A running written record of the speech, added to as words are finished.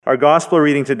Our gospel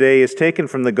reading today is taken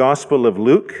from the Gospel of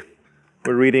Luke.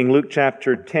 We're reading Luke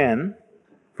chapter 10,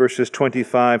 verses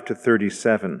 25 to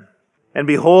 37. And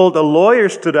behold, a lawyer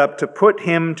stood up to put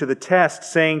him to the test,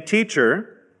 saying,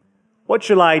 "Teacher, what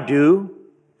shall I do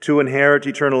to inherit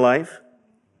eternal life?"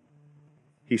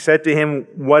 He said to him,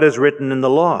 "What is written in the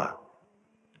law?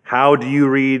 How do you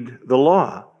read the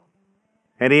law?"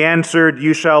 And he answered,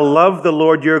 "You shall love the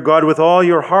Lord your God with all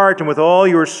your heart and with all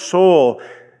your soul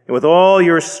and with all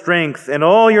your strength and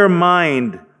all your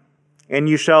mind, and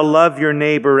you shall love your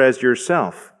neighbor as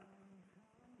yourself."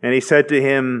 And he said to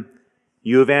him,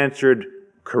 "You have answered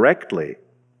correctly.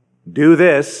 Do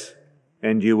this,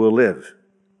 and you will live."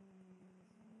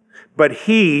 But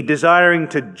he, desiring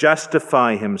to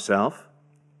justify himself,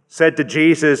 said to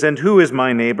Jesus, "And who is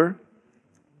my neighbor?"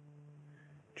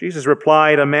 Jesus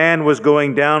replied, "A man was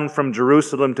going down from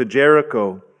Jerusalem to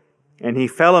Jericho, and he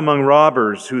fell among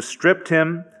robbers who stripped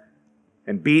him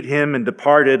and beat him and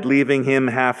departed, leaving him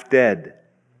half dead.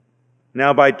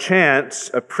 Now by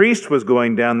chance, a priest was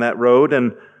going down that road,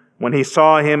 and when he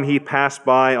saw him, he passed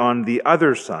by on the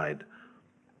other side.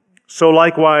 So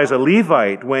likewise a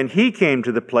Levite, when he came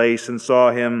to the place and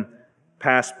saw him,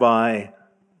 passed by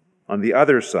on the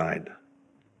other side.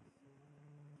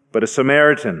 But a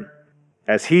Samaritan,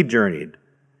 as he journeyed,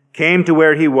 came to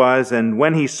where he was, and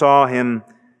when he saw him,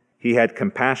 he had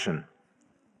compassion.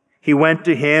 He went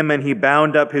to him, and he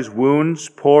bound up his wounds,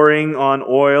 pouring on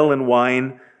oil and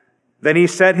wine. Then he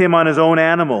set him on his own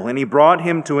animal, and he brought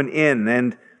him to an inn,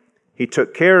 and he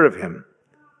took care of him.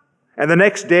 And the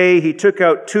next day he took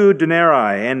out 2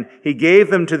 denarii, and he gave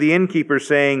them to the innkeeper,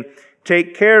 saying,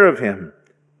 "Take care of him,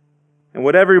 and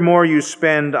whatever more you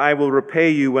spend, I will repay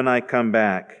you when I come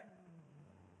back."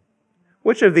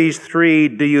 Which of these 3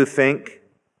 do you think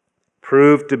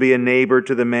proved to be a neighbor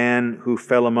to the man who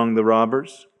fell among the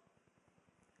robbers?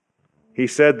 He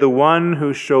said, "The one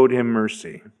who showed him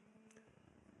mercy."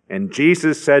 And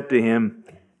Jesus said to him,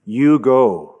 "You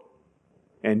go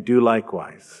and do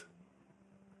likewise."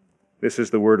 This is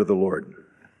the word of the Lord.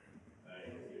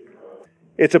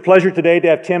 It's a pleasure today to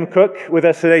have Tim Cooke with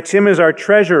us today. Tim is our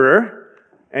treasurer.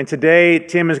 And today,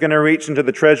 Tim is going to reach into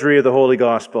the treasury of the Holy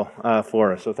Gospel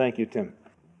for us. So thank you, Tim.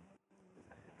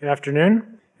 Good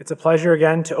afternoon. It's a pleasure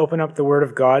again to open up the Word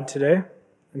of God today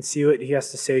and see what He has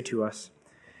to say to us.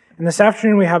 And this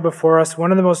afternoon we have before us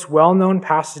one of the most well-known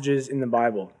passages in the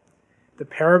Bible, the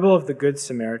parable of the Good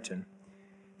Samaritan.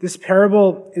 This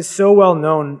parable is so well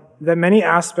known that many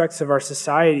aspects of our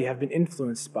society have been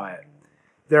influenced by it.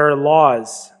 There are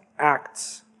laws,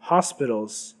 acts,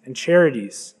 hospitals, and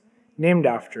charities named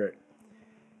after it.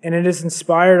 And it has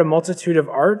inspired a multitude of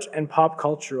art and pop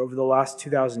culture over the last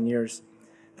 2,000 years.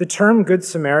 The term Good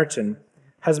Samaritan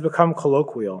has become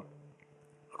colloquial.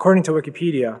 According to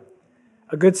Wikipedia,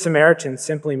 a Good Samaritan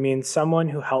simply means someone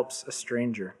who helps a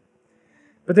stranger.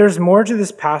 But there's more to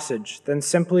this passage than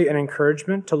simply an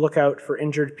encouragement to look out for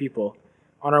injured people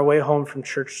on our way home from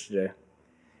church today.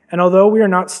 And although we are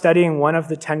not studying one of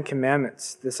the 10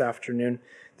 Commandments this afternoon,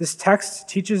 this text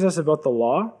teaches us about the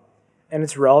law and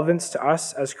its relevance to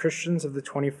us as Christians of the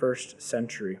 21st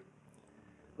century.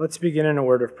 Let's begin in a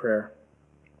word of prayer.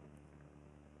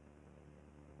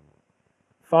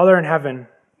 Father in heaven,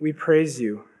 we praise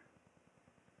you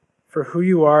for who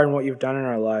you are and what you've done in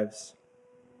our lives.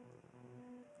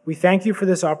 We thank you for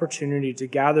this opportunity to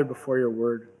gather before your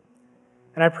word.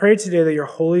 And I pray today that your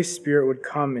Holy Spirit would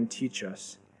come and teach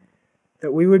us,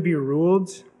 that we would be ruled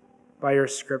by your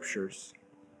scriptures,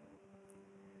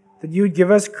 that you would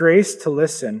give us grace to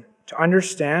listen, to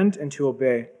understand, and to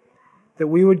obey, that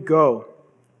we would go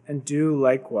and do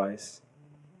likewise.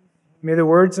 May the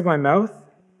words of my mouth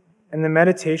and the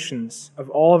meditations of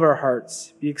all of our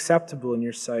hearts be acceptable in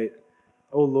your sight,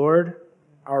 O Lord,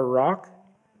 our rock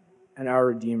and our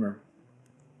Redeemer.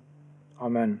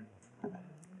 Amen.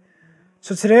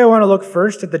 So today I want to look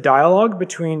first at the dialogue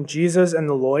between Jesus and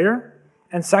the lawyer,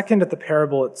 and second at the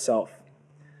parable itself.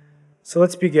 So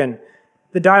let's begin.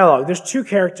 The dialogue, there's 2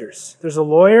 characters. There's a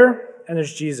lawyer and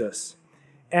there's Jesus.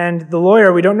 And the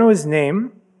lawyer, we don't know his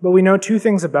name, but we know 2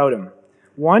 things about him.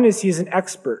 One is he's an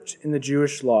expert in the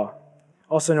Jewish law,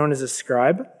 also known as a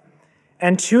scribe.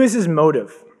 And 2 is his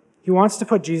motive. He wants to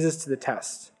put Jesus to the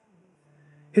test.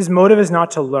 His motive is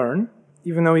not to learn,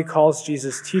 even though he calls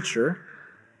Jesus teacher.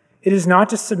 It is not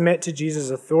to submit to Jesus'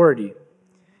 authority.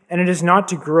 And it is not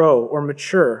to grow or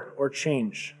mature or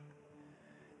change.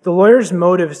 The lawyer's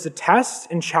motive is to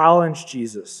test and challenge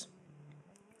Jesus.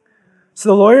 So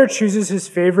the lawyer chooses his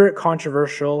favorite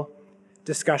controversial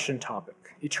discussion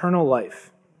topic, eternal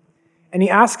life. And he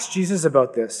asks Jesus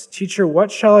about this. "Teacher, what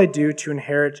shall I do to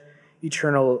inherit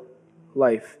eternal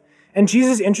life?" And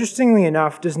Jesus, interestingly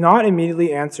enough, does not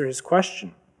immediately answer his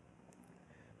question,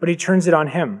 but he turns it on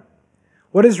him.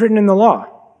 What is written in the law?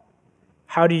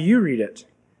 How do you read it?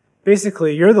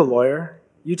 Basically, you're the lawyer.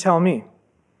 You tell me.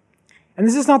 And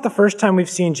this is not the first time we've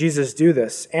seen Jesus do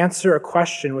this, answer a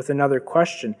question with another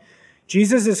question.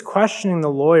 Jesus is questioning the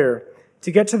lawyer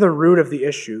to get to the root of the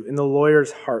issue in the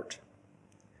lawyer's heart.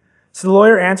 So the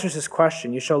lawyer answers his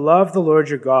question, "You shall love the Lord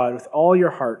your God with all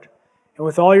your heart, and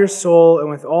with all your soul, and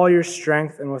with all your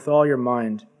strength, and with all your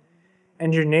mind,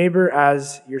 and your neighbor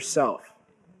as yourself."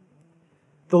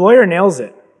 The lawyer nails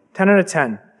it, 10 out of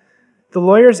 10. The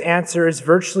lawyer's answer is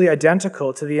virtually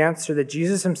identical to the answer that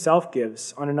Jesus himself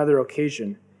gives on another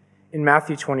occasion in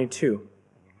Matthew 22.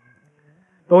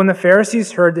 But when the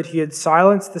Pharisees heard that he had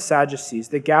silenced the Sadducees,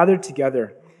 they gathered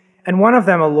together, and one of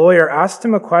them, a lawyer, asked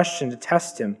him a question to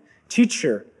test him.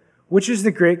 "Teacher, which is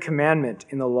the great commandment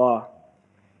in the law?"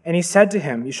 And he said to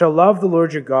him, "You shall love the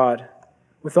Lord your God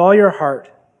with all your heart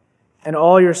and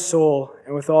all your soul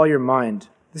and with all your mind.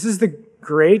 This is the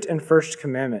great and first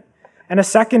commandment. And a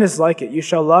second is like it. You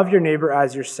shall love your neighbor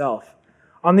as yourself.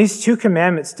 On these two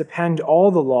commandments depend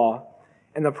all the law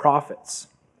and the prophets."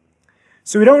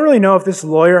 So we don't really know if this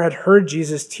lawyer had heard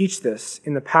Jesus teach this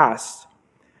in the past,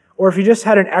 or if he just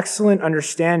had an excellent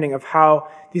understanding of how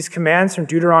these commands from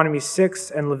Deuteronomy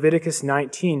 6 and Leviticus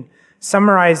 19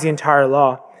 summarize the entire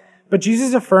law. But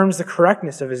Jesus affirms the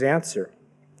correctness of his answer.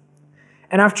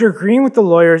 And after agreeing with the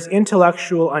lawyer's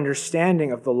intellectual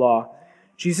understanding of the law,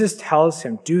 Jesus tells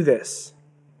him, "Do this,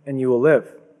 and you will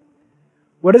live."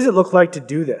 What does it look like to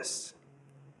do this?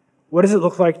 What does it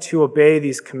look like to obey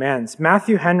these commands?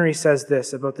 Matthew Henry says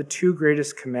this about the two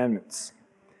greatest commandments.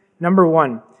 Number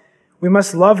one, we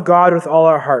must love God with all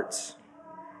our hearts,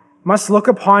 must look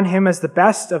upon him as the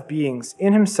best of beings,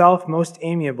 in himself most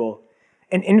amiable,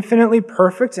 and infinitely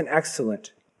perfect and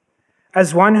excellent,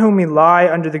 as one whom we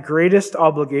lie under the greatest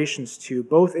obligations to,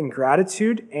 both in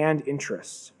gratitude and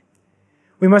interest.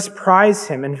 We must prize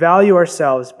him and value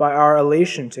ourselves by our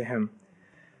relation to him,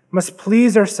 must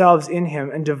please ourselves in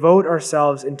him and devote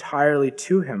ourselves entirely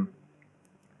to him.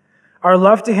 Our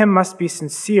love to him must be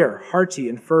sincere, hearty,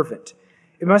 and fervent.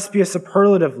 It must be a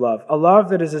superlative love, a love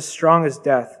that is as strong as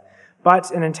death, but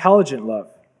an intelligent love,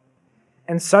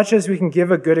 and such as we can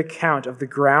give a good account of the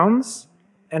grounds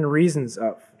and reasons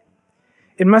of.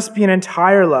 It must be an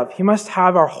entire love. He must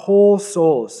have our whole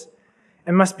souls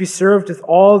and must be served with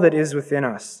all that is within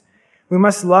us. We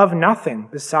must love nothing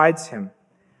besides him,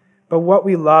 but what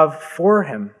we love for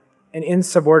him and in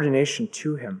subordination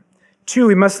to him. 2,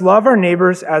 we must love our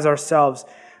neighbors as ourselves,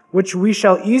 which we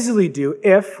shall easily do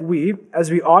if we,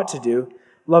 as we ought to do,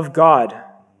 love God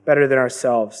better than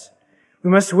ourselves.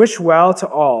 We must wish well to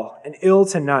all and ill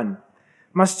to none,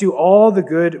 must do all the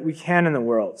good we can in the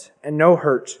world and no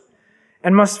hurt,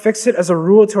 and must fix it as a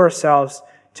rule to ourselves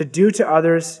to do to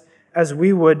others as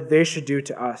we would they should do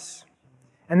to us.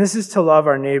 And this is to love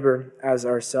our neighbor as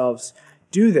ourselves.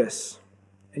 Do this,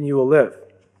 and you will live.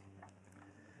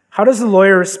 How does the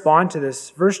lawyer respond to this?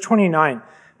 Verse 29,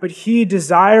 "But he,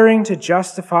 desiring to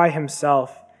justify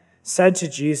himself, said to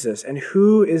Jesus, 'And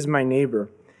who is my neighbor?'"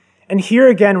 And here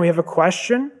again we have a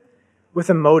question with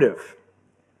a motive.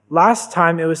 Last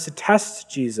time it was to test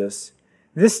Jesus.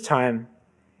 This time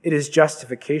it is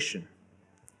justification.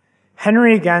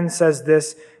 Henry again says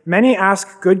this, "Many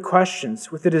ask good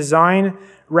questions with the design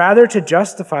rather to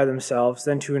justify themselves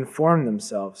than to inform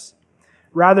themselves,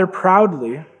 rather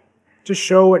proudly to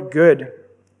show what good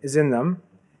is in them,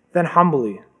 than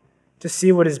humbly to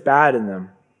see what is bad in them."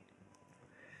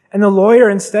 And the lawyer,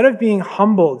 instead of being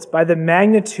humbled by the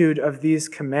magnitude of these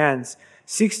commands,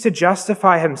 seeks to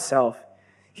justify himself.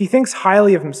 He thinks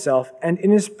highly of himself, and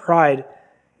in his pride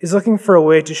is looking for a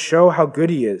way to show how good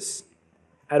he is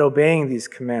at obeying these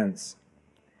commands.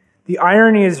 The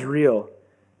irony is real.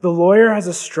 The lawyer has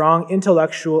a strong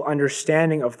intellectual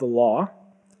understanding of the law,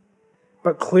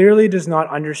 but clearly does not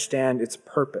understand its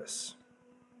purpose.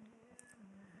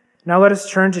 Now let us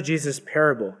turn to Jesus'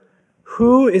 parable.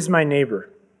 Who is my neighbor?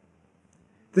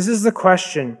 This is the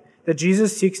question that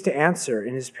Jesus seeks to answer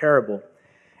in his parable.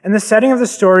 And the setting of the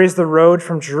story is the road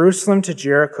from Jerusalem to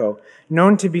Jericho,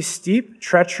 known to be steep,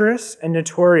 treacherous, and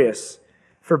notorious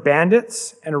for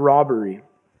bandits and robbery.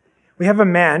 We have a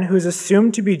man who is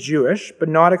assumed to be Jewish, but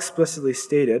not explicitly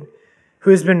stated,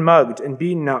 who has been mugged and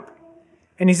beaten up.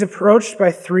 And he's approached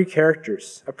by 3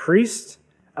 characters, a priest,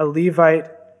 a Levite,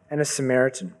 and a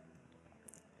Samaritan.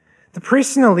 The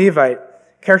priest and the Levite,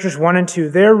 characters 1 and 2,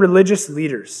 they're religious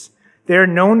leaders. They are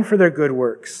known for their good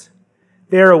works.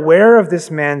 They are aware of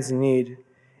this man's need,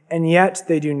 and yet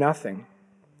they do nothing.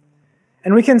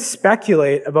 And we can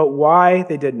speculate about why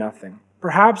they did nothing.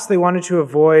 Perhaps they wanted to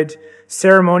avoid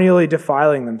ceremonially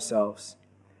defiling themselves.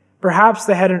 Perhaps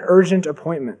they had an urgent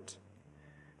appointment.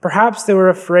 Perhaps they were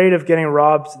afraid of getting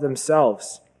robbed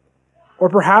themselves. Or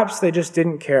perhaps they just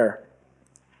didn't care.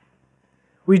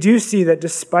 We do see that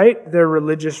despite their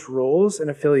religious roles and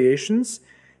affiliations,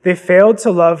 they failed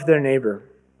to love their neighbor,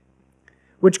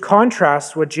 which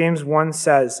contrasts what James 1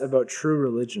 says about true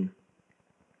religion.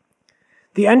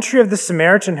 The entry of the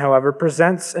Samaritan, however,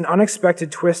 presents an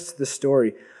unexpected twist to the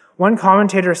story. One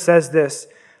commentator says this: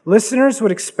 listeners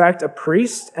would expect a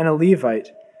priest and a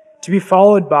Levite to be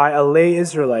followed by a lay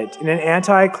Israelite in an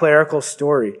anti-clerical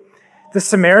story. The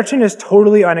Samaritan is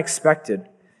totally unexpected,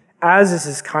 as is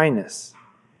his kindness.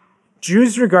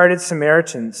 Jews regarded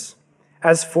Samaritans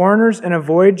as foreigners and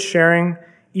avoid sharing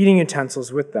eating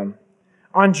utensils with them.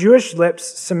 On Jewish lips,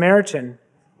 Samaritan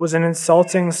was an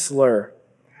insulting slur.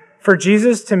 For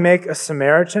Jesus to make a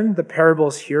Samaritan the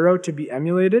parable's hero to be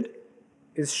emulated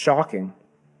is shocking.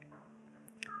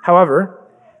 However,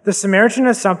 the Samaritan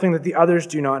has something that the others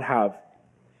do not have.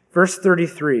 Verse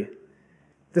 33,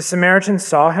 the Samaritan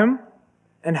saw him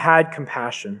and had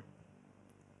compassion.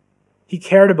 He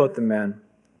cared about the man.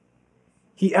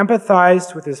 He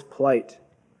empathized with his plight.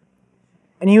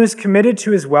 And he was committed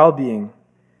to his well-being,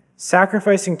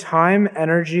 sacrificing time,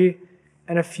 energy,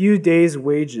 and a few days'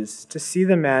 wages to see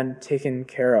the man taken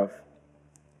care of.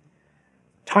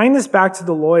 Tying this back to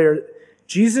the lawyer,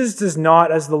 Jesus does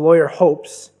not, as the lawyer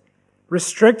hopes,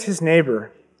 restrict his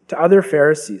neighbor to other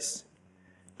Pharisees,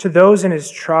 to those in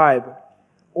his tribe,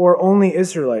 or only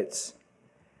Israelites,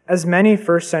 as many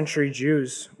first-century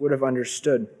Jews would have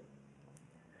understood.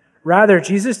 Rather,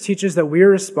 Jesus teaches that we are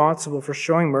responsible for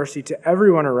showing mercy to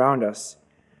everyone around us,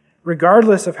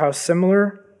 regardless of how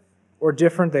similar or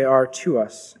different they are to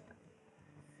us.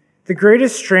 The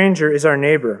greatest stranger is our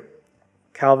neighbor,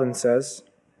 Calvin says,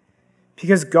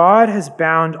 because God has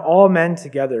bound all men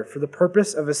together for the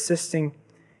purpose of assisting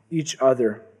each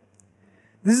other.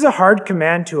 This is a hard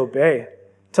command to obey,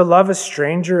 to love a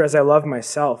stranger as I love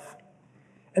myself.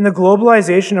 And the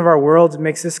globalization of our world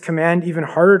makes this command even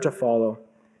harder to follow,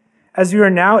 as we are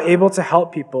now able to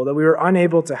help people that we were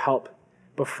unable to help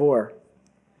before.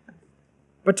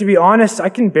 But to be honest, I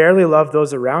can barely love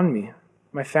those around me,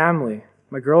 my family,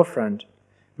 my girlfriend,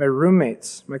 my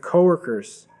roommates, my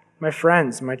coworkers, my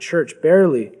friends, my church,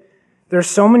 barely. There are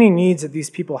so many needs that these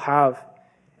people have,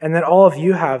 and that all of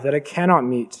you have, that I cannot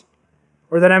meet,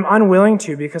 or that I'm unwilling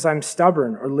to because I'm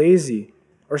stubborn or lazy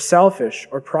or selfish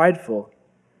or prideful,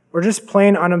 or just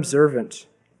plain unobservant,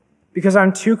 because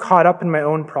I'm too caught up in my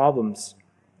own problems,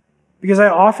 because I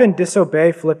often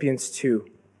disobey Philippians 2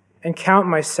 and count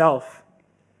myself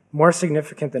more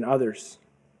significant than others.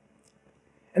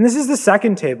 And this is the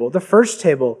second table. The first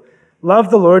table, love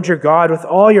the Lord your God with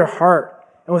all your heart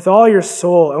and with all your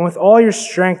soul and with all your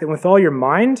strength and with all your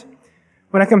mind.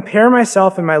 When I compare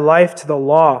myself and my life to the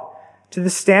law, to the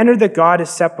standard that God has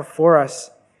set before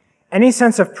us, any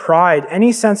sense of pride,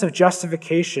 any sense of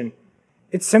justification,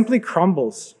 it simply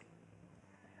crumbles.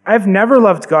 I have never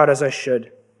loved God as I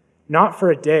should, not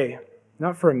for a day,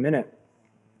 not for a minute.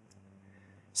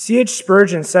 C.H.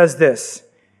 Spurgeon says this: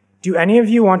 do any of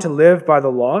you want to live by the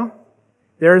law?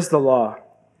 There is the law.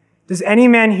 Does any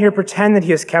man here pretend that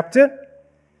he has kept it?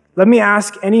 Let me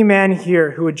ask any man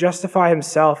here who would justify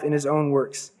himself in his own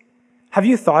works: have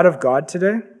you thought of God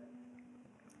today?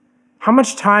 How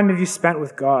much time have you spent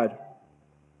with God?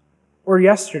 Or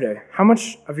yesterday, how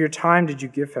much of your time did you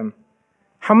give him?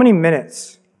 How many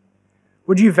minutes?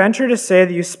 Would you venture to say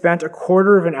that you spent a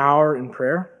quarter of an hour in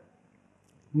prayer?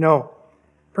 No.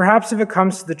 Perhaps if it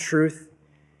comes to the truth,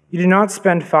 you did not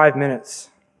spend 5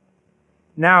 minutes.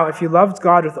 Now, if you loved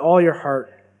God with all your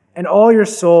heart and all your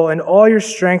soul and all your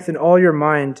strength and all your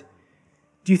mind,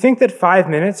 do you think that 5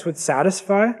 minutes would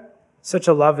satisfy such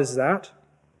a love as that?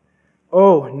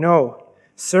 Oh, no.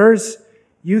 Sirs,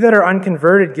 you that are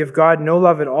unconverted give God no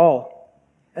love at all.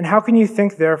 And how can you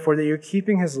think, therefore, that you're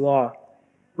keeping his law,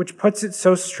 which puts it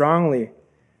so strongly,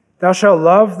 thou shalt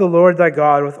love the Lord thy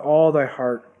God with all thy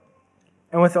heart,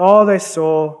 and with all thy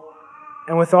soul,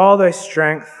 and with all thy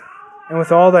strength, and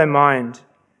with all thy mind,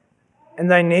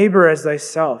 and thy neighbor as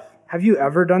thyself. Have you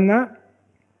ever done that?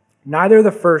 Neither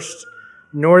the first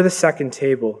nor the second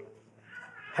table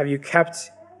have you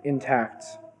kept intact.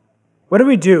 What do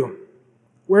we do?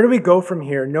 Where do we go from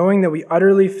here, knowing that we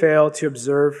utterly fail to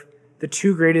observe the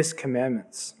two greatest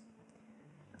commandments?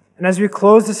 And as we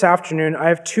close this afternoon, I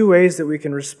have two ways that we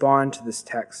can respond to this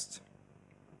text.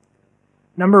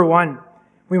 Number one,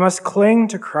 we must cling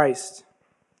to Christ,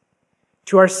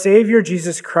 to our Savior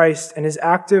Jesus Christ and his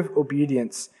active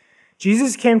obedience.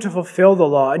 Jesus came to fulfill the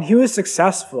law, and he was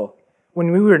successful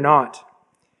when we were not.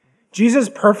 Jesus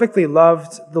perfectly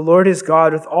loved the Lord his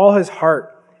God with all his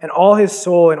heart and all his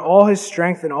soul and all his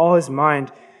strength and all his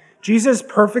mind. Jesus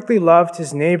perfectly loved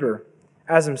his neighbor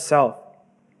as himself.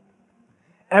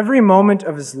 Every moment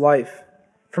of his life,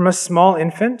 from a small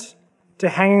infant to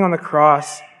hanging on the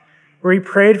cross, where he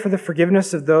prayed for the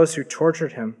forgiveness of those who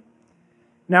tortured him.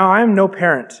 Now, I am no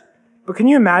parent, but can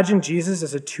you imagine Jesus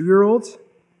as a 2-year-old,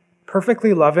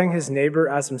 perfectly loving his neighbor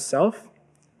as himself?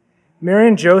 Mary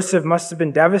and Joseph must have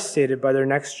been devastated by their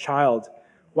next child.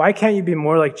 Why can't you be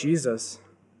more like Jesus?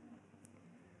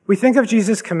 We think of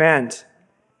Jesus' command,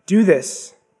 do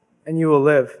this, and you will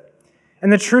live.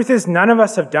 And the truth is, none of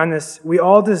us have done this. We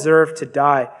all deserve to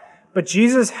die. But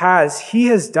Jesus has. He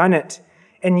has done it.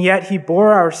 And yet he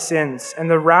bore our sins and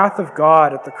the wrath of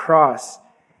God at the cross.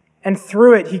 And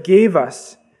through it, he gave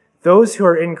us, those who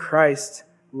are in Christ,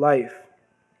 life.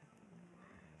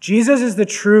 Jesus is the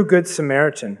true Good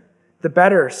Samaritan, the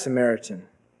better Samaritan.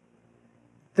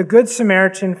 The Good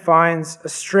Samaritan finds a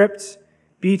stripped,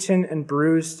 beaten, and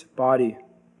bruised body.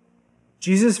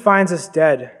 Jesus finds us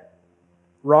dead,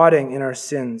 rotting in our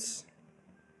sins.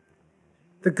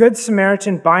 The Good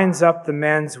Samaritan binds up the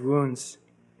man's wounds.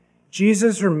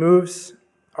 Jesus removes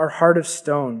our heart of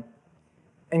stone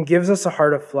and gives us a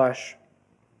heart of flesh.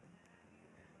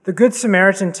 The Good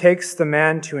Samaritan takes the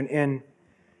man to an inn.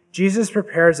 Jesus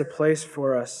prepares a place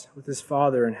for us with his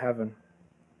Father in heaven.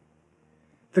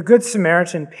 The Good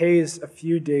Samaritan pays a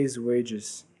few days'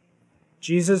 wages.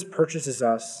 Jesus purchases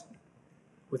us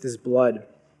with his blood.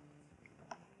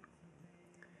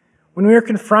 When we are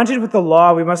confronted with the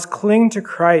law, we must cling to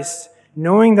Christ,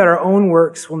 knowing that our own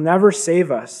works will never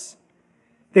save us.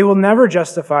 They will never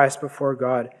justify us before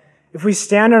God. If we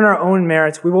stand on our own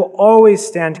merits, we will always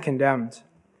stand condemned.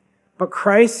 But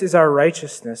Christ is our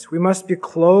righteousness. We must be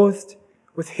clothed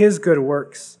with his good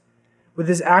works, with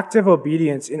his active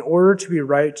obedience in order to be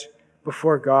right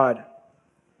before God.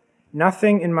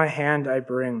 Nothing in my hand I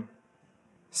bring.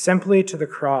 Simply to the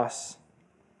cross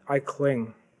I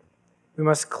cling. We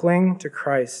must cling to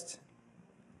Christ.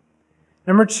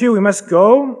 Number 2, we must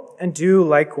go and do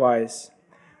likewise.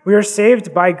 We are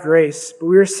saved by grace, but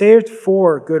we are saved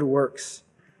for good works,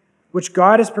 which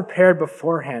God has prepared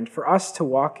beforehand for us to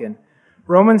walk in.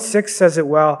 Romans 6 says it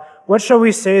well. What shall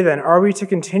we say then? Are we to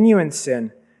continue in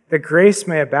sin, that grace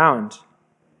may abound?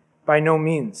 By no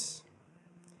means.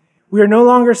 We are no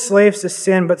longer slaves to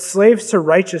sin, but slaves to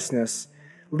righteousness,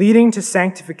 leading to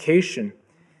sanctification.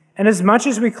 And as much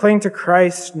as we cling to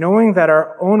Christ, knowing that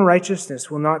our own righteousness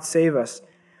will not save us,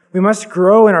 we must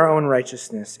grow in our own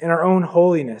righteousness, in our own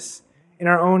holiness, in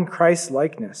our own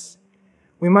Christ-likeness.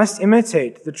 We must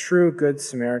imitate the true Good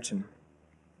Samaritan.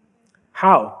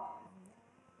 How?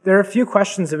 There are a few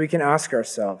questions that we can ask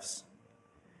ourselves.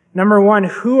 Number 1,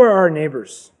 who are our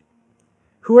neighbors?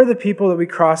 Who are the people that we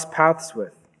cross paths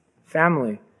with?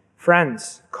 Family,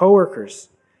 friends, coworkers,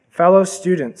 fellow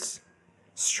students,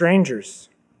 strangers.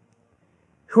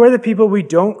 Who are the people we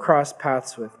don't cross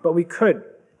paths with, but we could?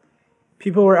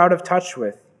 People we're out of touch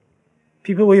with.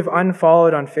 People we've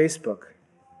unfollowed on Facebook.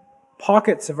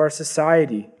 Pockets of our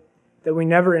society that we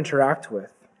never interact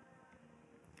with.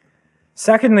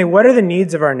 Secondly, what are the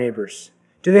needs of our neighbors?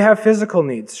 Do they have physical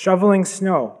needs, shoveling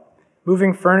snow,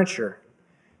 moving furniture?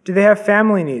 Do they have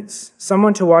family needs,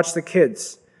 someone to watch the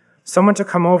kids, someone to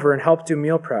come over and help do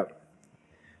meal prep?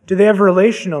 Do they have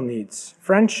relational needs,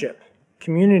 friendship,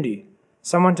 community,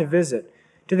 someone to visit?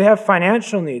 Do they have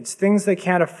financial needs, things they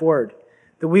can't afford,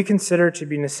 that we consider to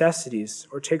be necessities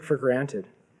or take for granted?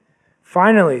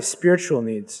 Finally, spiritual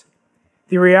needs.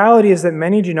 The reality is that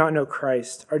many do not know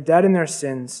Christ, are dead in their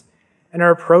sins, and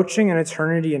are approaching an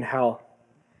eternity in hell.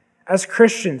 As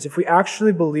Christians, if we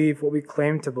actually believe what we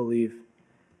claim to believe,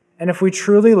 and if we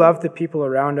truly love the people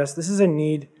around us, this is a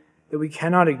need that we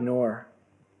cannot ignore.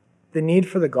 The need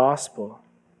for the gospel,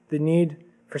 the need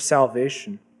for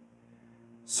salvation.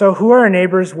 So who are our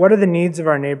neighbors? What are the needs of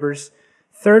our neighbors?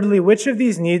 Thirdly, which of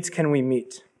these needs can we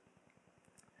meet?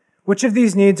 Which of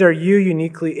these needs are you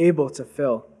uniquely able to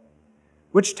fill?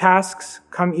 Which tasks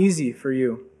come easy for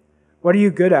you? What are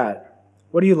you good at?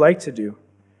 What do you like to do?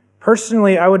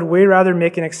 Personally, I would way rather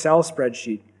make an Excel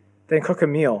spreadsheet than cook a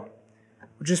meal,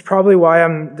 which is probably why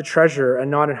I'm the treasurer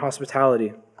and not in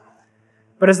hospitality.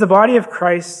 But as the body of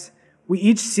Christ, we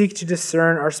each seek to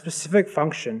discern our specific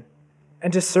function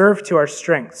and to serve to our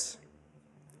strengths.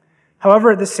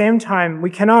 However, at the same time, we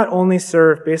cannot only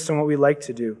serve based on what we like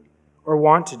to do or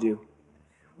want to do.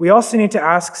 We also need to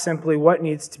ask simply what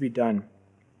needs to be done.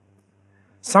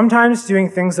 Sometimes doing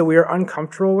things that we are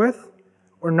uncomfortable with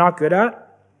or not good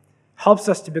at helps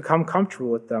us to become comfortable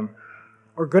with them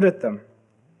or good at them.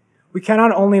 We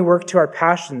cannot only work to our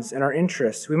passions and our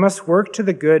interests, we must work to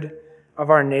the good of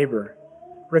our neighbor,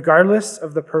 regardless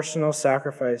of the personal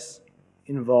sacrifice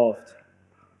involved.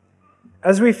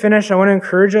 As we finish, I want to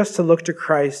encourage us to look to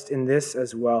Christ in this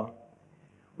as well.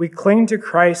 We cling to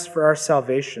Christ for our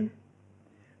salvation,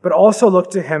 but also look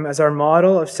to him as our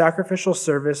model of sacrificial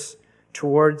service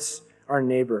towards our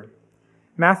neighbor.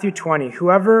 Matthew 20,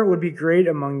 whoever would be great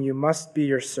among you must be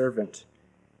your servant,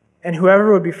 and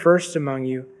whoever would be first among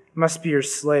you must be your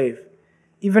slave,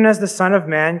 even as the Son of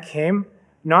Man came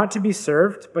not to be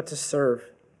served, but to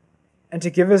serve, and to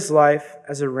give his life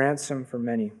as a ransom for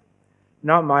many.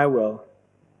 Not my will,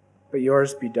 but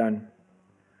yours be done.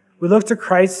 We look to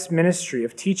Christ's ministry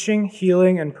of teaching,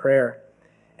 healing, and prayer,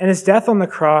 and his death on the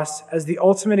cross as the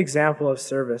ultimate example of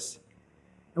service.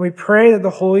 And we pray that the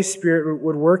Holy Spirit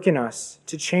would work in us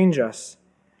to change us,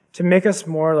 to make us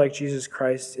more like Jesus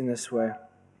Christ in this way.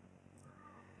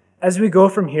 As we go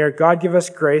from here, God give us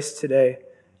grace today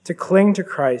to cling to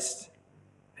Christ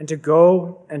and to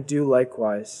go and do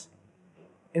likewise.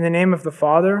 In the name of the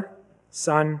Father,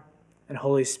 Son, and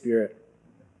Holy Spirit.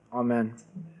 Amen.